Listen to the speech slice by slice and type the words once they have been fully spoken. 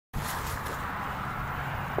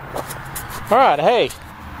Alright, hey,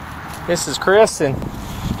 this is Chris and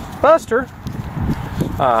Buster.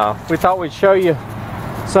 We thought we'd show you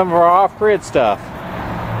some of our off-grid stuff.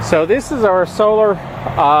 So this is our solar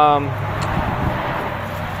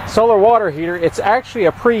water heater. It's actually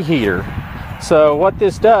a preheater. So what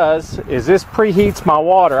this does is this preheats my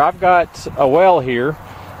water. I've got a well here,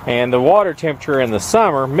 and the water temperature in the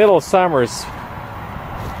summer, middle of summer, is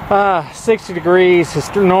 60 degrees.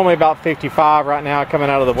 It's normally about 55 right now coming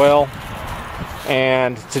out of the well.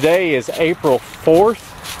 And today is April 4th,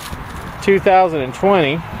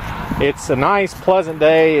 2020. It's a nice, pleasant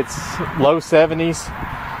day. It's low 70s.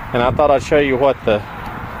 And I thought I'd show you what the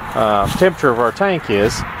temperature of our tank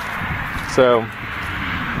is. So,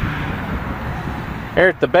 here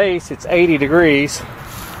at the base, it's 80 degrees.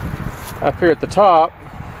 Up here at the top,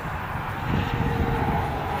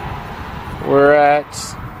 we're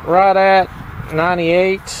right at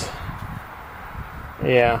 98.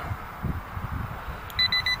 Yeah.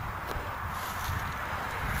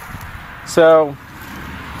 So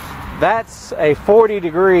that's a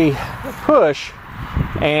 40-degree push,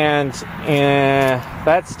 and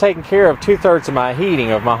that's taking care of 2/3 of my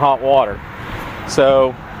heating of my hot water.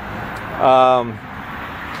 So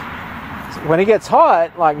when it gets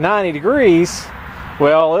hot, like 90 degrees,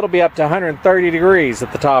 well, it'll be up to 130 degrees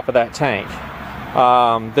at the top of that tank.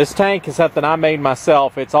 This tank is something I made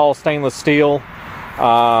myself. It's all stainless steel.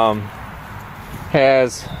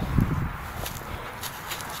 Has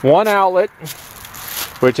one outlet,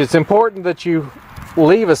 which it's important that you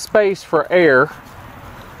leave a space for air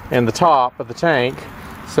in the top of the tank.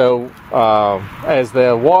 So as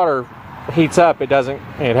the water heats up, it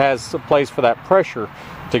has a place for that pressure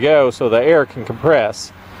to go, so the air can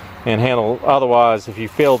compress and handle. Otherwise, if you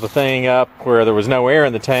fill the thing up where there was no air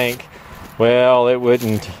in the tank, well,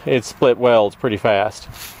 it'd split welds pretty fast.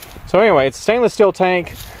 So anyway, it's a stainless steel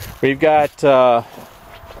tank. We've got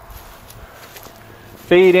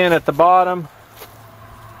feed in at the bottom,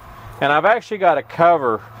 and I've actually got a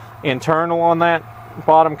cover internal on that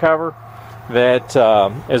bottom cover that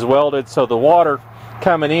is welded so the water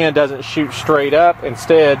coming in doesn't shoot straight up.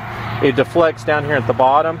 Instead, it deflects down here at the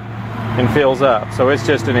bottom and fills up. So it's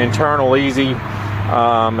just an internal, easy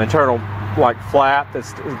internal like flap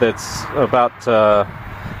that's about 1.5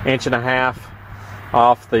 inches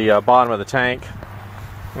off the bottom of the tank.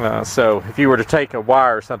 So if you were to take a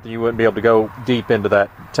wire or something, you wouldn't be able to go deep into that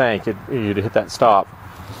tank. You'd hit that stop.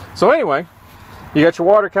 So anyway, you got your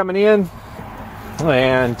water coming in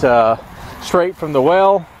and straight from the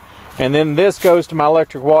well, and then this goes to my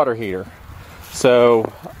electric water heater.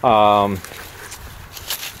 So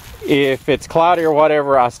if it's cloudy or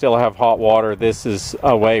whatever, I still have hot water. This is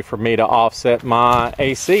a way for me to offset my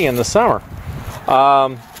AC in the summer.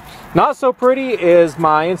 Not so pretty is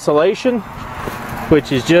my insulation,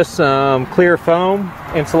 which is just some clear foam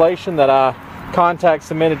insulation that I contact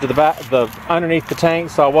cemented to the underneath the tank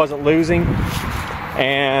so I wasn't losing.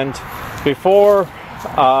 And before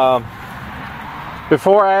I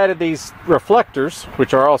added these reflectors,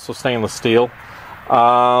 which are also stainless steel,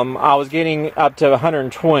 I was getting up to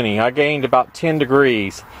 120. I gained about 10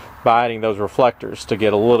 degrees by adding those reflectors to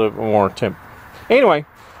get a little bit more temp. Anyway,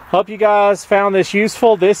 hope you guys found this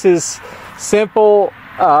useful. This is simple.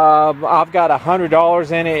 I've got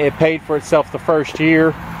 $100 in it. It paid for itself the first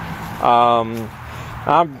year.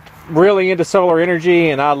 I'm really into solar energy,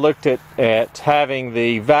 and I looked at having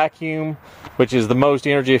the vacuum, which is the most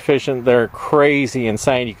energy efficient. They're crazy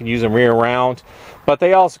insane. You can use them year round, but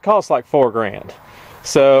they also cost like $4 grand.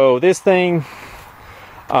 So this thing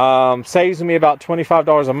saves me about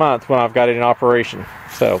 $25 a month when I've got it in operation.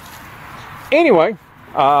 So anyway,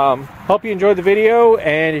 hope you enjoyed the video,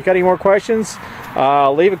 and if you've got any more questions,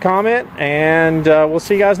 leave a comment, and we'll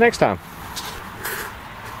see you guys next time.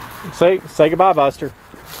 Say goodbye, Buster.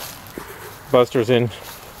 Buster's in.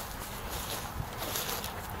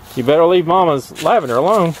 You better leave Mama's lavender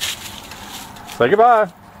alone. Say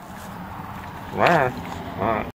goodbye.